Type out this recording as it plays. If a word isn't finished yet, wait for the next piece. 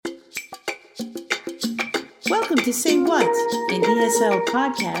Welcome to Say What, an ESL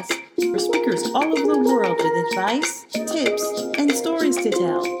podcast for speakers all over the world with advice, tips, and stories to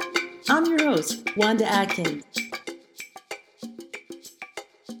tell. I'm your host, Wanda Atkins.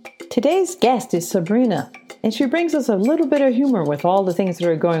 Today's guest is Sabrina, and she brings us a little bit of humor with all the things that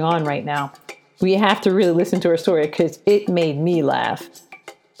are going on right now. We have to really listen to her story because it made me laugh.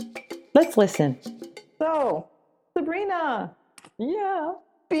 Let's listen. So, Sabrina,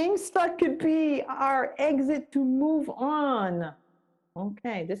 being stuck could be our exit to move on.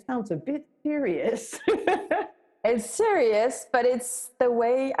 Okay, this sounds a bit serious. It's serious, but it's the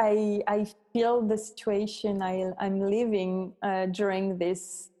way I feel the situation I'm living during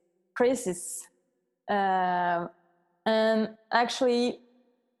this crisis. And actually,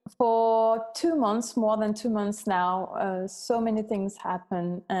 for 2 months, more than 2 months now, so many things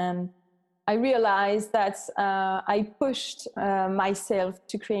happen. And I realized that I pushed myself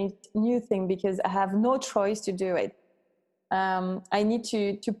to create new things because I have no choice to do it. I need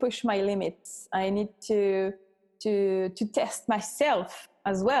to push my limits. I need to test myself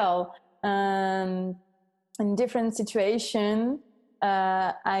as well. In different situations,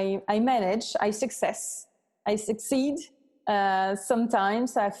 I manage, I succeed.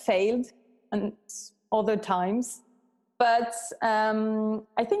 Sometimes I failed, and other times. But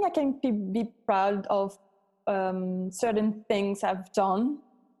I think I can be proud of certain things I've done.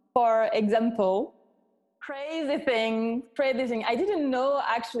 For example, crazy thing. I didn't know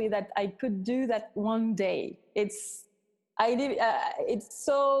actually that I could do that one day. It's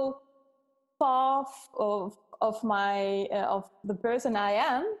so far of the person I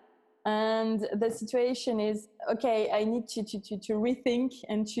am, and the situation is okay. I need to rethink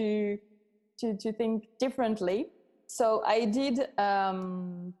and to think differently. So I did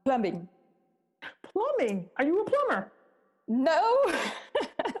plumbing. Plumbing? Are you a plumber? No.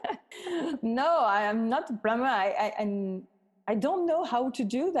 No, I am not a plumber. I don't know how to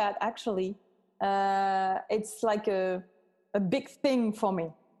do that actually. It's like a big thing for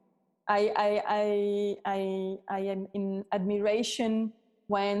me. I am in admiration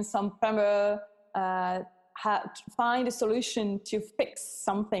when some plumber find a solution to fix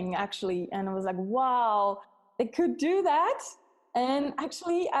something actually, and I was like, wow, they could do that. And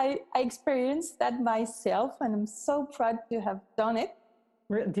actually, I experienced that myself, and I'm so proud to have done it.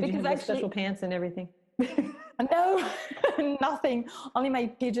 Did you have the special pants and everything? No, nothing. Only my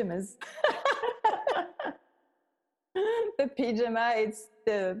pajamas. The pajama, it's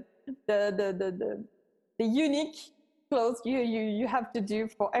the unique clothes you have to do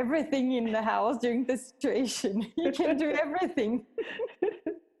for everything in the house during the situation. You can do everything.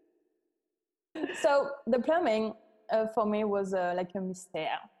 So the plumbing for me was like a mystery.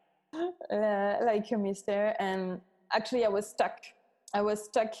 And actually I was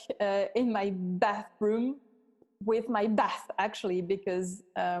stuck in my bathroom with my bath actually, because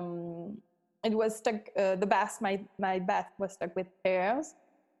it was stuck. My bath was stuck with hairs.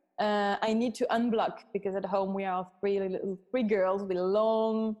 I need to unblock because at home we are three girls with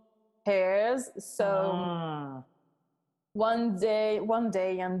long hairs. So one day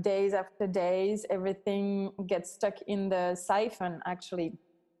and days after days, everything gets stuck in the siphon actually.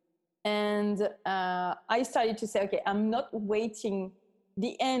 And I started to say, okay, I'm not waiting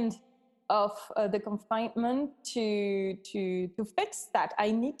the end of the confinement to fix that.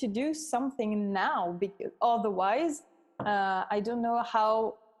 I need to do something now, because otherwise I don't know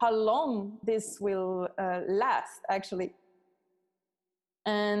how long this will last actually.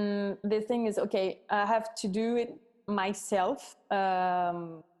 And the thing is, okay, I have to do it myself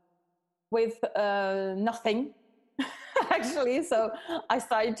with nothing actually. So I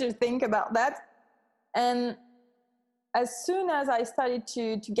started to think about that, and as soon as I started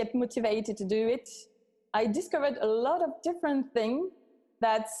to get motivated to do it, I discovered a lot of different things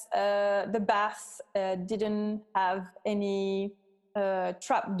that the bath didn't have any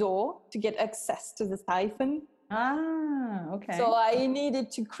trap door to get access to the siphon. Okay. So I needed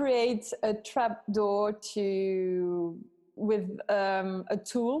to create a trap door with a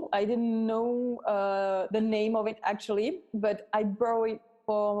tool. I didn't know the name of it actually, but I borrowed it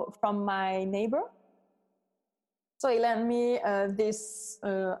from my neighbor. So he lent me this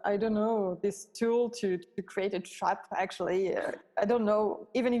tool to create a trap actually. I don't know,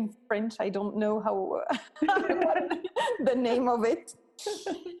 even in French, I don't know how the name of it.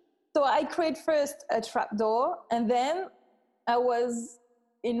 So I create first a trap door, and then I was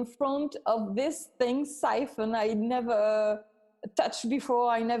in front of this thing, siphon, I never touched before,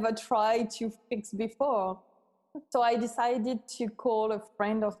 I never tried to fix before. So I decided to call a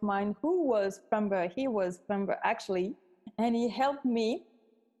friend of mine who was plumber. He was plumber actually, and he helped me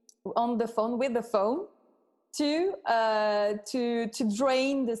on the phone with the phone to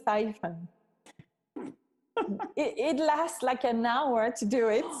drain the siphon. It lasts like an hour to do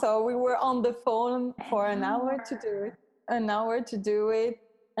it. So we were on the phone for an hour to do it.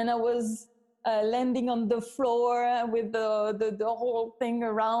 And I was landing on the floor with the whole thing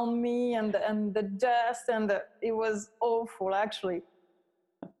around me and the dust, and it was awful, actually.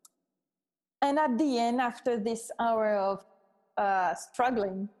 And at the end, after this hour of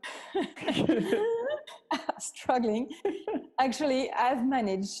struggling, actually, I've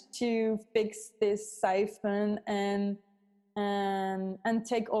managed to fix this siphon and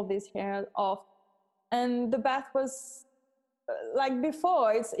take all this hair off. And the bath was like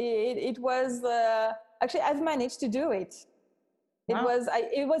before. It was actually, I've managed to do it. Wow.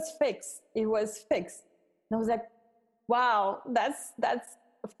 It was fixed. It was fixed. And I was like, wow, that's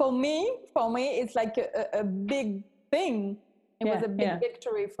for me, it's like a big thing. It was a big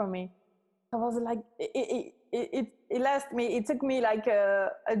victory for me. I was like, it took me like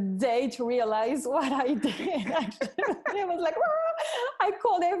a day to realize what I did. Actually, I was like, I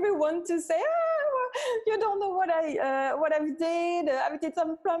called everyone to say, you don't know what I did. I did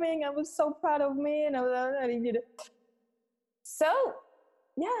some plumbing. I was so proud of me, and I did it. So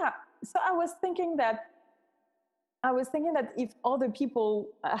I was thinking that if other people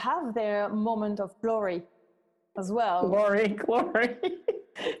have their moment of glory as well. Glory.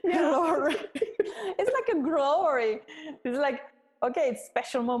 Yeah. Glory. It's like a glory. It's like, okay, it's a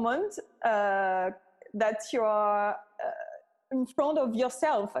special moment that you are in front of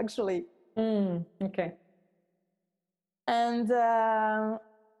yourself, actually. Okay. And I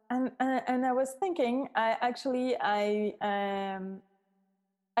was thinking, I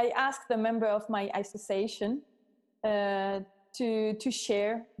asked the member of my association to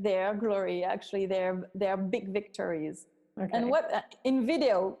share their glory, actually their big victories. Okay. And what in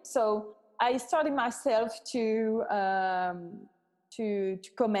video. So I started myself to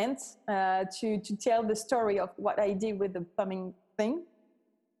comment, to tell the story of what I did with the plumbing thing.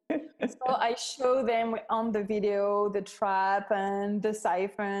 So I show them on the video the trap and the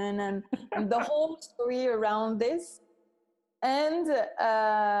siphon and the whole story around this. And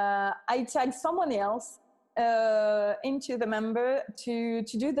I tagged someone else into the member to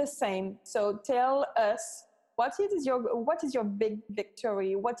do the same. So tell us what is your big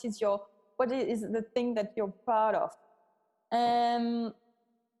victory? What is the thing that you're proud of? And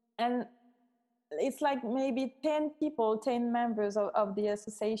it's like maybe 10 members of the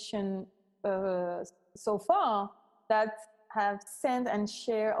association so far that have sent and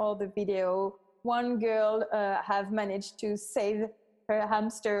shared all the video. One girl have managed to save her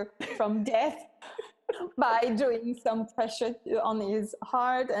hamster from death by doing some pressure on his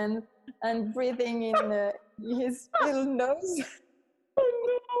heart and breathing in his little nose. Oh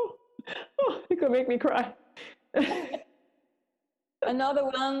no! Oh, you're gonna make me cry. Another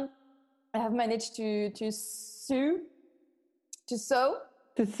one, I have managed to sew. To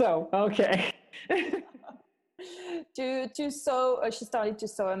sew, okay. to sew. She started to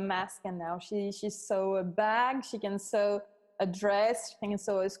sew a mask, and now she sew a bag. She can sew a dress. She can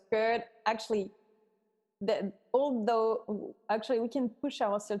sew a skirt. Actually, although we can push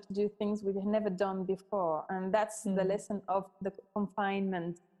ourselves to do things we've never done before, and that's the lesson of the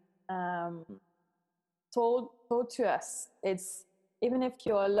confinement told to us. It's even if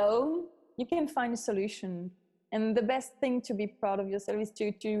you're alone, you can find a solution. And the best thing to be proud of yourself is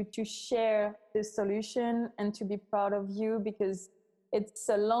to share this solution and to be proud of you, because it's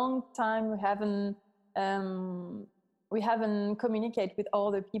a long time we haven't communicated with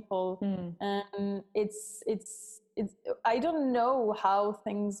other people, and it's I don't know how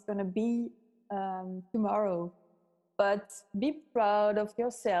things gonna be tomorrow, but be proud of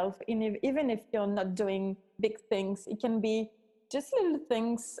yourself. Even if you're not doing big things, it can be just little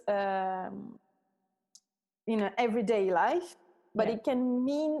things in an everyday life, but it can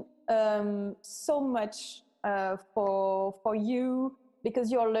mean so much for you,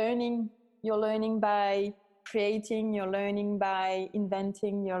 because you're learning by creating, you're learning by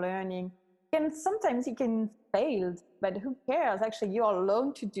inventing, you're learning. And sometimes you can fail, but who cares? Actually, you're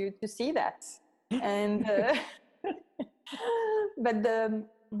alone to see that. And but the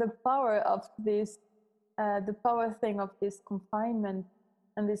power of this, the power thing of this confinement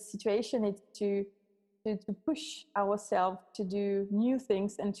and this situation is to push ourselves to do new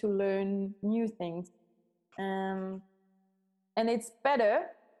things and to learn new things, and it's better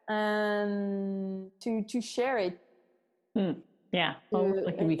to share it. Yeah, well,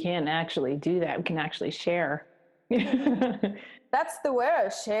 we can actually do that. We can actually share. That's the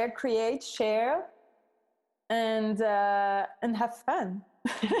word: share, create, share, and have fun.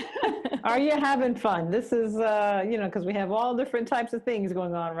 Are you having fun? This is, because we have all different types of things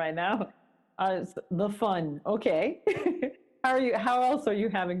going on right now. The fun. Okay. How else are you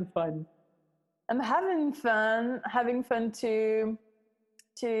having fun? I'm having fun to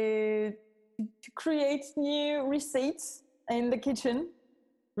create new receipts in the kitchen.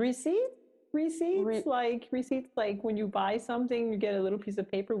 Receipts? Receipts like when you buy something, you get a little piece of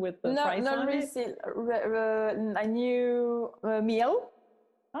paper with the price not on receipt, a new meal.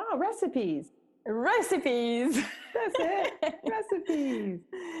 Oh, recipes. Recipes. That's it. Recipes.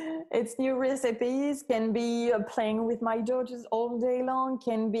 It's new recipes. Can be playing with my daughters all day long.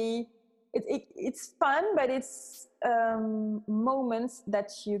 Can be it's fun, but it's moments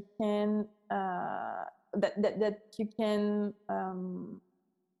that you can that you can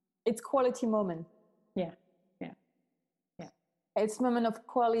it's quality moment. Yeah, yeah, yeah. It's moment of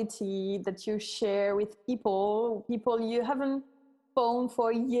quality that you share with people you haven't phoned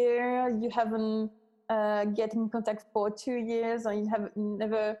for a year, you haven't get in contact for 2 years, or you have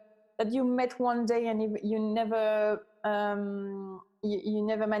never, that you met one day and you never you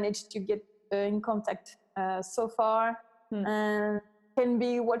never managed to get in contact so far. And can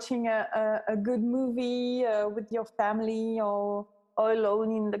be watching a good movie with your family, or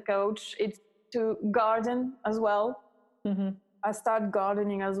alone in the couch. It's to garden as well. Mm-hmm. I start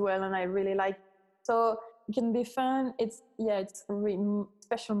gardening as well, and I really like it. So it can be fun. It's really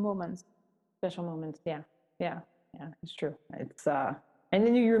special moments. Special moments. Yeah, yeah, yeah. It's true. It's and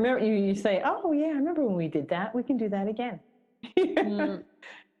then you remember, you say, oh yeah, I remember when we did that. We can do that again.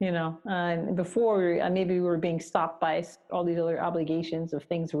 Before maybe we were being stopped by all these other obligations of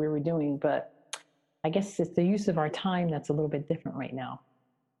things we were doing, but I guess it's the use of our time that's a little bit different right now.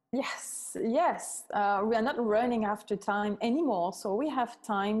 Yes. We are not running after time anymore, so we have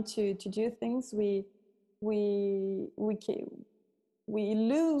time to do things we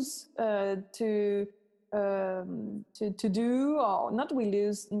lose to do, or not we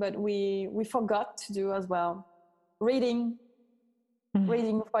lose, but we forgot to do as well. Reading,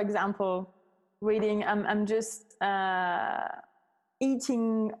 for example. I'm just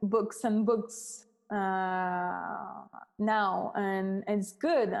eating books and books now, and it's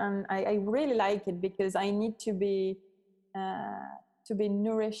good, and I really like it, because I need to be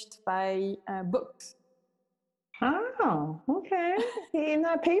nourished by books. Oh, okay. Eating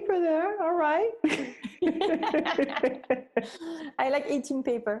that paper there. All right. I like eating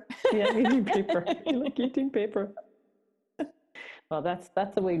paper. Yeah, eating paper. You like eating paper. Well, that's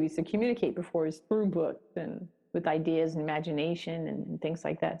the way we used to communicate before, is through books and with ideas and imagination and things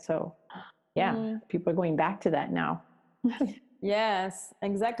like that. So, yeah, people are going back to that now. Yes,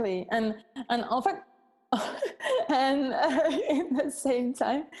 exactly. And in fact, and in the same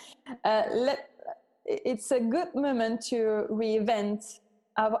time, it's a good moment to reinvent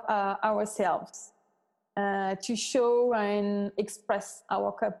ourselves, to show and express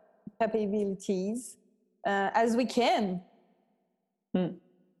our capabilities as we can,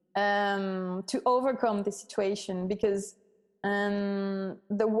 to overcome the situation, because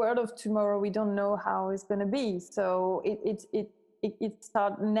the world of tomorrow, we don't know how it's going to be. So it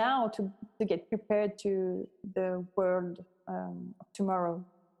start now to get prepared to the world of tomorrow.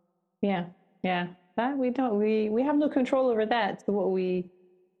 Yeah. That we don't. We have no control over that. So what we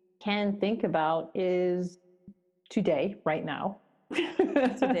can think about is today, right now.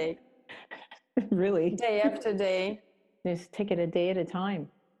 Today. Really. Day after day. Just take it a day at a time.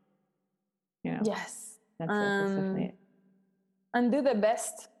 Yes. That's definitely it. And do the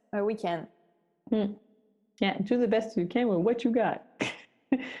best we can. Yeah, do the best you can with what you got.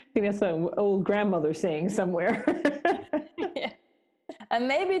 I think that's an old grandmother saying somewhere. Yeah. And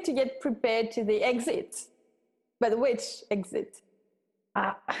maybe to get prepared to the exit. But which exit?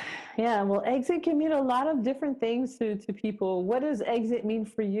 Yeah, well, exit can mean a lot of different things to people. What does exit mean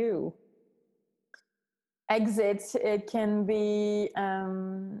for you? Exit, it can be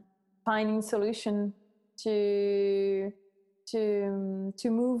finding solution to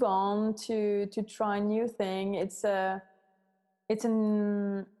move on, to try new thing. It's a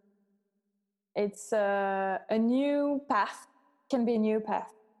new path. Can be a new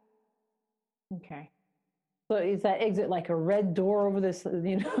path. Okay. So is that exit like a red door over this,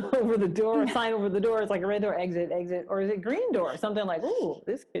 over the door, a sign over the door? It's like a red door, exit, or is it green door? Something like, ooh,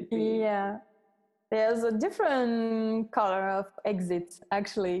 this could be. Yeah. There's a different color of exit,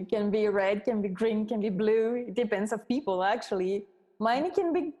 actually. It can be red, can be green, can be blue. It depends of people, actually. Mine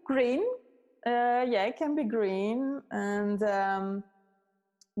can be green. It can be green. And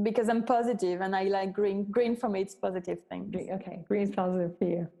because I'm positive and I like green. Green for me, it's positive thing. Okay, green's positive for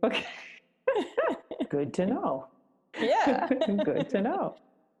you. Okay. Good to know. Yeah. Good to know.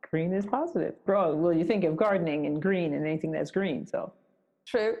 Green is positive. Bro, well, you think of gardening and green and anything that's green, so.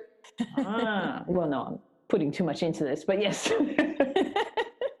 True. Well, no, I'm putting too much into this, but yes.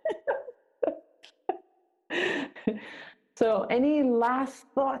 So, any last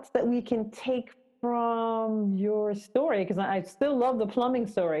thoughts that we can take from your story? Because I still love the plumbing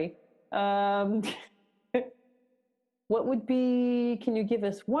story. Um, what would be, can you give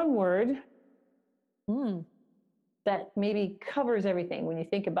us one word that maybe covers everything when you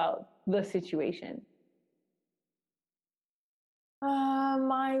think about the situation?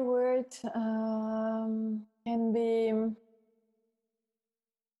 My word can be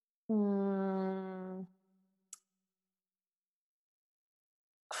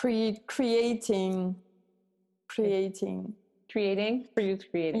creating. Creating? For you,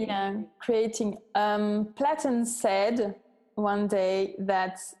 creating. Yeah, creating. Platon said one day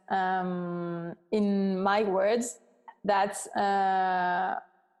that, in my words, that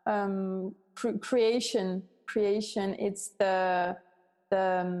creation, it's the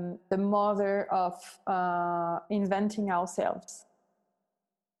mother of inventing ourselves.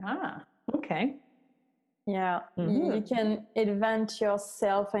 Okay. Yeah, you can invent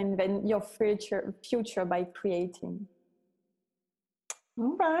yourself and invent your future by creating.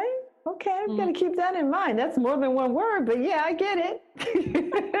 All right. Okay, I'm going to keep that in mind. That's more than one word, but yeah, I get it.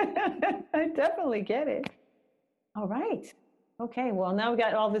 I definitely get it. All right. Okay, well, now we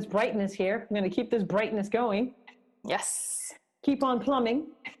got all this brightness here. I'm going to keep this brightness going. Yes. Keep on plumbing.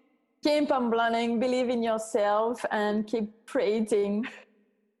 Keep on planning, believe in yourself, and keep creating.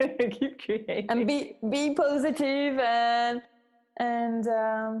 Keep creating. And be positive and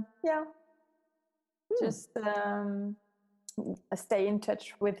just stay in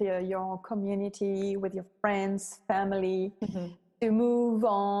touch with your community, with your friends, family, to move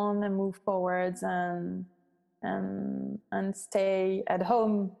on and move forwards and stay at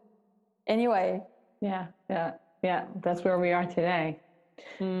home anyway. Yeah. That's where we are today.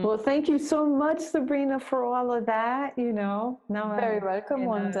 Well, thank you so much, Sabrina, for all of that. Now very welcome,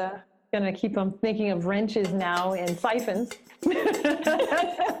 Wanda. Gonna keep on thinking of wrenches now and siphons.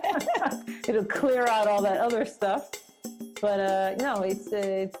 It'll clear out all that other stuff. But no, it's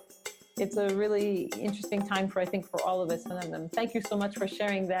a really interesting time for all of us. And thank you so much for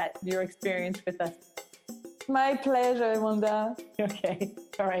sharing your experience with us. My pleasure, Wanda. Okay.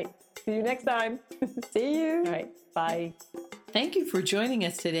 All right. See you next time. See you. All right. Bye. Thank you for joining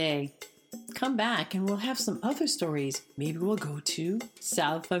us today. Come back and we'll have some other stories. Maybe we'll go to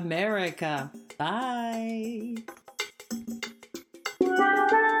South America. Bye.